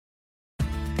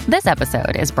This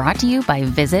episode is brought to you by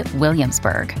Visit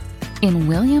Williamsburg. In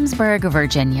Williamsburg,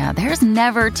 Virginia, there's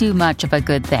never too much of a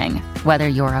good thing. Whether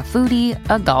you're a foodie,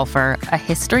 a golfer, a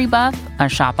history buff, a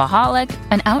shopaholic,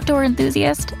 an outdoor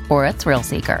enthusiast, or a thrill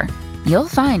seeker, you'll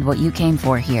find what you came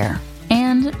for here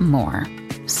and more.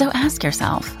 So ask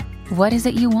yourself, what is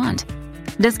it you want?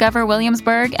 Discover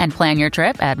Williamsburg and plan your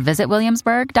trip at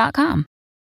visitwilliamsburg.com.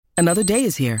 Another day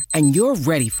is here, and you're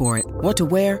ready for it. What to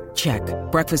wear? Check.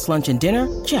 Breakfast, lunch, and dinner?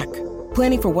 Check.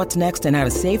 Planning for what's next and how to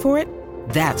save for it?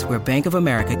 That's where Bank of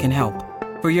America can help.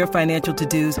 For your financial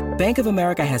to-dos, Bank of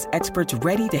America has experts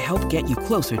ready to help get you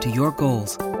closer to your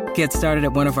goals. Get started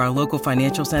at one of our local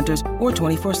financial centers or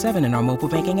 24/7 in our mobile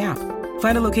banking app.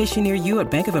 Find a location near you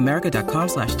at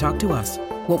bankofamerica.com/talktous.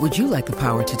 What would you like the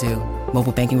power to do?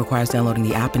 Mobile banking requires downloading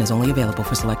the app and is only available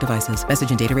for select devices. Message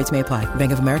and data rates may apply.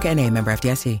 Bank of America N.A., member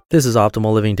FDIC. This is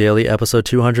Optimal Living Daily, episode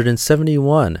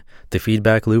 271, The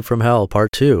Feedback Loop from Hell,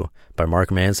 Part 2, by Mark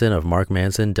Manson of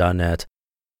markmanson.net.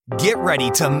 Get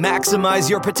ready to maximize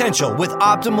your potential with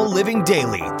Optimal Living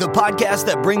Daily, the podcast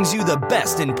that brings you the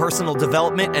best in personal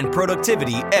development and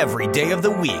productivity every day of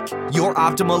the week. Your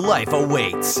optimal life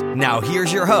awaits. Now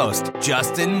here's your host,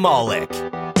 Justin Malik.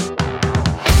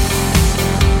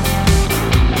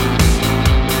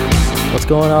 What's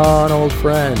going on, old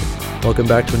friend? Welcome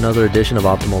back to another edition of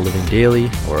Optimal Living Daily,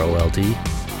 or OLD.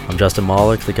 I'm Justin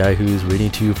Malik, the guy who's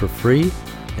reading to you for free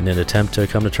in an attempt to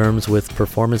come to terms with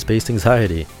performance-based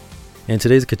anxiety. And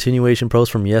today's a continuation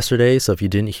post from yesterday, so if you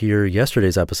didn't hear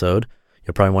yesterday's episode,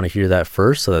 you'll probably want to hear that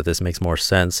first so that this makes more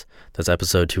sense. That's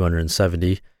episode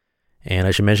 270. And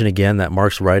I should mention again that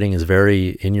Mark's writing is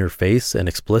very in-your-face and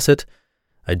explicit.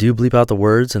 I do bleep out the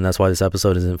words, and that's why this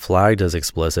episode isn't flagged as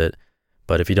explicit.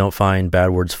 But if you don't find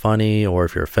bad words funny, or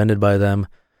if you're offended by them,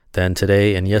 then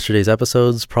today and yesterday's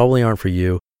episodes probably aren't for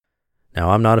you.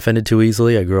 Now, I'm not offended too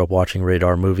easily. I grew up watching rated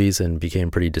R movies and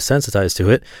became pretty desensitized to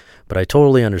it, but I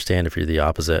totally understand if you're the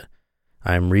opposite.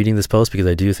 I'm reading this post because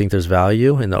I do think there's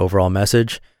value in the overall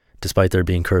message, despite there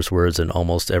being curse words in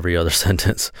almost every other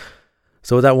sentence.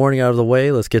 So with that warning out of the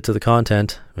way, let's get to the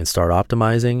content and start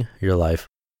optimizing your life.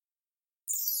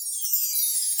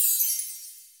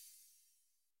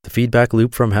 The Feedback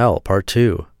Loop from Hell, Part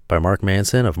 2, by Mark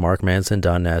Manson of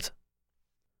markmanson.net.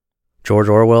 George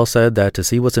Orwell said that to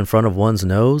see what's in front of one's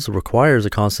nose requires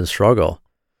a constant struggle.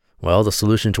 Well, the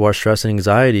solution to our stress and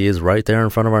anxiety is right there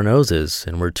in front of our noses,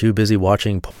 and we're too busy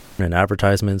watching porn and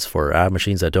advertisements for ad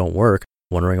machines that don't work,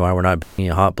 wondering why we're not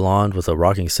being a hot blonde with a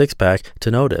rocking six-pack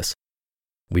to notice.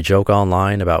 We joke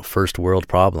online about first world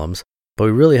problems, but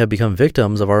we really have become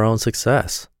victims of our own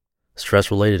success.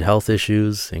 Stress-related health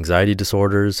issues, anxiety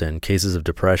disorders, and cases of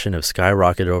depression have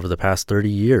skyrocketed over the past 30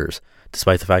 years,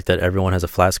 despite the fact that everyone has a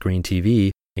flat-screen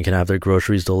TV and can have their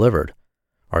groceries delivered.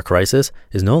 Our crisis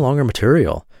is no longer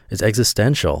material. It's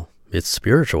existential. It's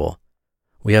spiritual.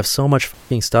 We have so much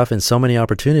fucking stuff and so many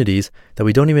opportunities that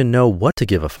we don't even know what to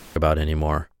give a fuck about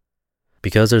anymore.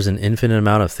 Because there's an infinite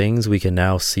amount of things we can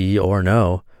now see or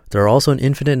know, there are also an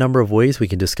infinite number of ways we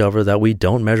can discover that we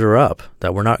don't measure up,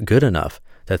 that we're not good enough,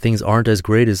 that things aren't as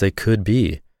great as they could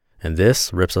be, and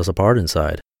this rips us apart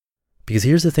inside. Because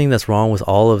here's the thing that's wrong with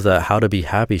all of the how to be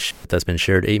happy shit that's been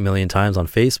shared 8 million times on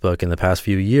Facebook in the past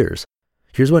few years.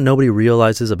 Here's what nobody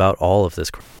realizes about all of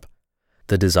this crap.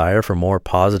 The desire for more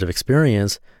positive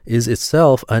experience is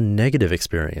itself a negative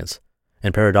experience.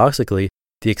 And paradoxically,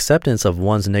 the acceptance of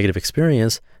one's negative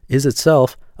experience is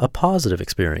itself a positive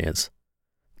experience.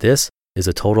 This is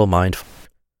a total mind fuck.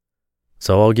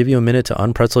 So I'll give you a minute to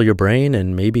unpretzel your brain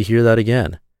and maybe hear that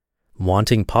again.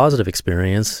 Wanting positive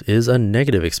experience is a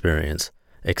negative experience.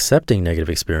 Accepting negative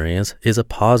experience is a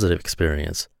positive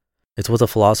experience. It's what the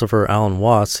philosopher Alan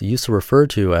Watts used to refer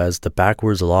to as the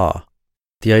backwards law.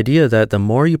 The idea that the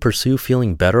more you pursue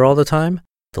feeling better all the time,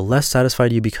 the less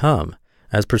satisfied you become,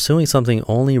 as pursuing something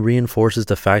only reinforces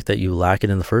the fact that you lack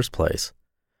it in the first place.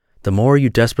 The more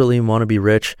you desperately want to be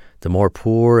rich, the more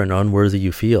poor and unworthy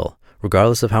you feel,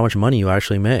 regardless of how much money you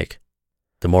actually make.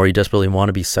 The more you desperately want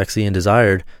to be sexy and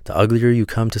desired, the uglier you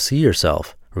come to see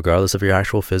yourself, regardless of your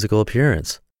actual physical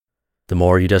appearance. The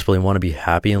more you desperately want to be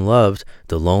happy and loved,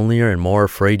 the lonelier and more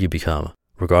afraid you become,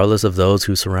 regardless of those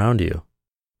who surround you.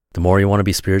 The more you want to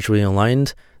be spiritually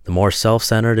enlightened, the more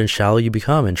self-centered and shallow you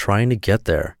become in trying to get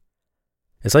there.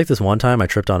 It's like this one time I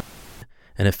tripped on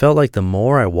and it felt like the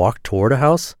more I walked toward a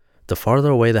house, the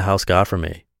farther away the house got from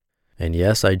me. And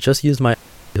yes, I just used my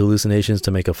hallucinations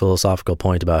to make a philosophical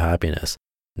point about happiness.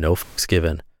 No fucks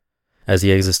given. As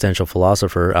the existential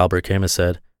philosopher Albert Camus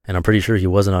said, and I'm pretty sure he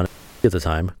wasn't on at the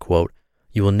time, quote,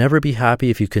 "You will never be happy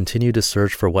if you continue to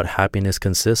search for what happiness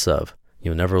consists of.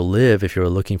 You'll never live if you're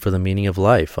looking for the meaning of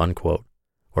life," unquote.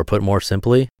 Or put more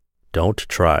simply, don't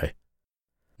try.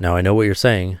 Now I know what you're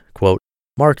saying, quote,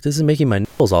 Mark, this is making my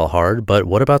nipples all hard, but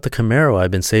what about the Camaro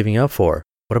I've been saving up for?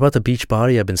 What about the beach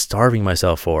body I've been starving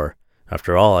myself for?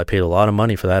 After all, I paid a lot of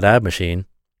money for that ab machine.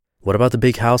 What about the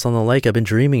big house on the lake I've been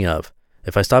dreaming of?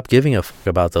 If I stop giving a fuck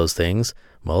about those things,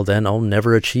 well then I'll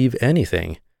never achieve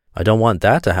anything. I don't want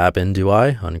that to happen, do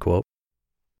I? Unquote.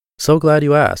 So glad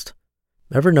you asked.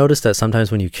 Ever notice that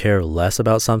sometimes when you care less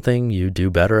about something, you do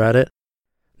better at it?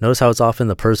 Notice how it's often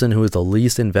the person who is the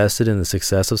least invested in the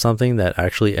success of something that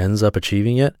actually ends up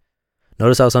achieving it?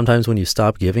 Notice how sometimes when you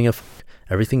stop giving a fuck,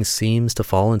 everything seems to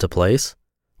fall into place?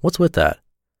 What's with that?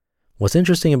 What's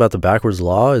interesting about the backwards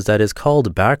law is that it's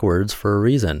called backwards for a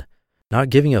reason. Not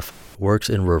giving a fuck works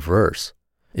in reverse.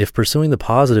 If pursuing the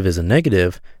positive is a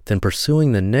negative, then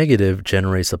pursuing the negative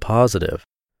generates the positive.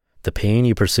 The pain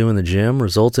you pursue in the gym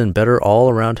results in better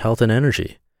all-around health and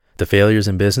energy. The failures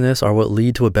in business are what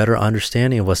lead to a better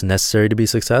understanding of what's necessary to be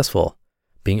successful.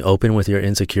 Being open with your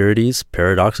insecurities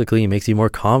paradoxically makes you more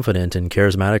confident and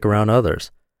charismatic around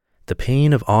others. The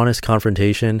pain of honest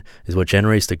confrontation is what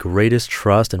generates the greatest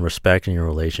trust and respect in your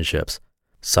relationships.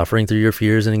 Suffering through your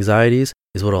fears and anxieties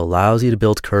is what allows you to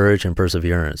build courage and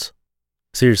perseverance.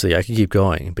 Seriously, I could keep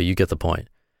going, but you get the point.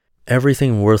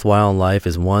 Everything worthwhile in life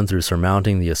is won through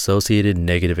surmounting the associated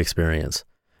negative experience.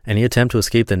 Any attempt to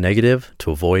escape the negative, to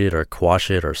avoid it or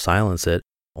quash it or silence it,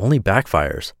 only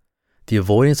backfires. The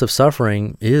avoidance of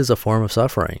suffering is a form of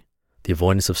suffering. The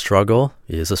avoidance of struggle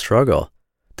is a struggle.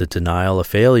 The denial of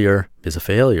failure is a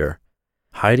failure.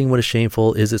 Hiding what is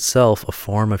shameful is itself a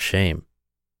form of shame.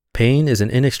 Pain is an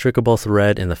inextricable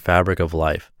thread in the fabric of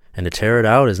life, and to tear it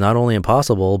out is not only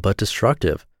impossible, but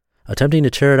destructive. Attempting to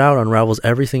tear it out unravels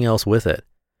everything else with it.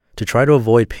 To try to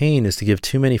avoid pain is to give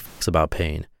too many fucks about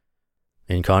pain.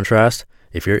 In contrast,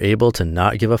 if you're able to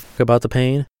not give a fuck about the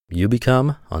pain, you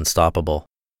become unstoppable.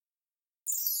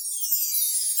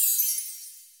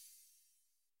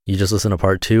 You just listened to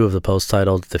part 2 of the post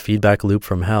titled The Feedback Loop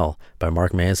from Hell by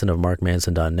Mark Manson of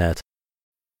markmanson.net.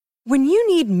 When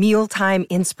you need mealtime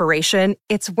inspiration,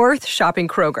 it's worth shopping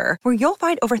Kroger, where you'll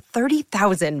find over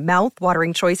 30,000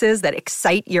 mouth-watering choices that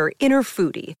excite your inner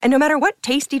foodie. And no matter what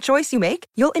tasty choice you make,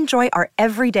 you'll enjoy our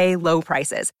everyday low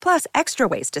prices, plus extra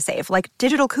ways to save, like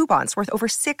digital coupons worth over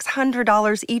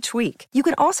 $600 each week. You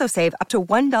can also save up to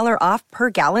 $1 off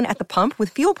per gallon at the pump with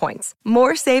fuel points.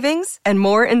 More savings and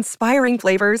more inspiring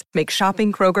flavors make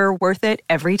shopping Kroger worth it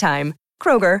every time.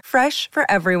 Kroger, fresh for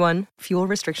everyone. Fuel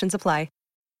restrictions apply.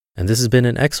 And this has been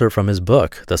an excerpt from his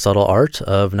book, The Subtle Art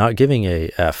of Not Giving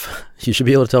a F. You should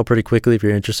be able to tell pretty quickly if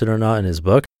you're interested or not in his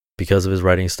book because of his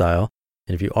writing style.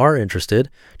 And if you are interested,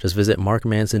 just visit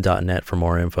markmanson.net for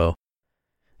more info.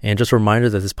 And just a reminder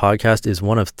that this podcast is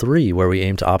one of 3 where we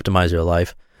aim to optimize your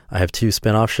life. I have 2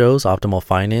 spin-off shows, Optimal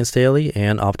Finance Daily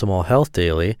and Optimal Health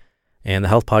Daily. And the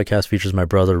health podcast features my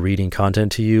brother reading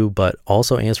content to you, but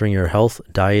also answering your health,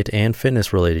 diet, and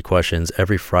fitness-related questions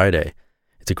every Friday.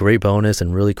 It's a great bonus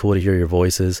and really cool to hear your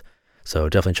voices, so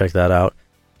definitely check that out.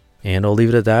 And I'll leave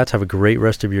it at that. Have a great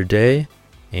rest of your day,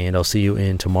 and I'll see you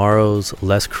in tomorrow's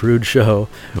less crude show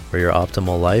where your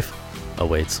optimal life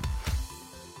awaits.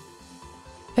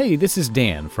 Hey, this is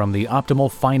Dan from the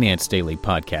Optimal Finance Daily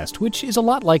podcast, which is a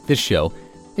lot like this show,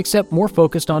 except more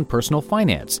focused on personal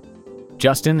finance.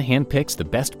 Justin handpicks the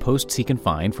best posts he can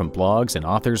find from blogs and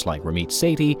authors like Ramit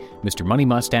Sethi, Mr. Money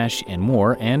Mustache, and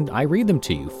more, and I read them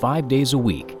to you 5 days a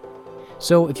week.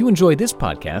 So if you enjoy this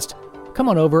podcast, come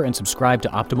on over and subscribe to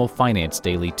Optimal Finance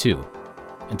Daily too.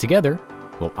 And together,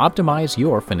 we'll optimize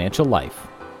your financial life.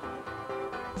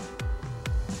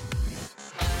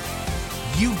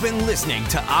 You've been listening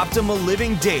to Optimal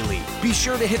Living Daily. Be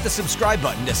sure to hit the subscribe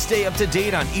button to stay up to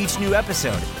date on each new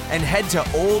episode and head to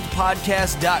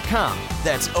oldpodcast.com.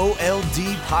 That's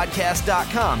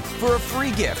OLDpodcast.com for a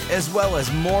free gift as well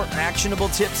as more actionable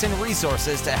tips and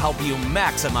resources to help you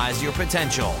maximize your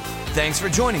potential. Thanks for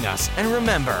joining us, and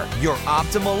remember, your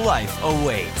optimal life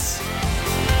awaits.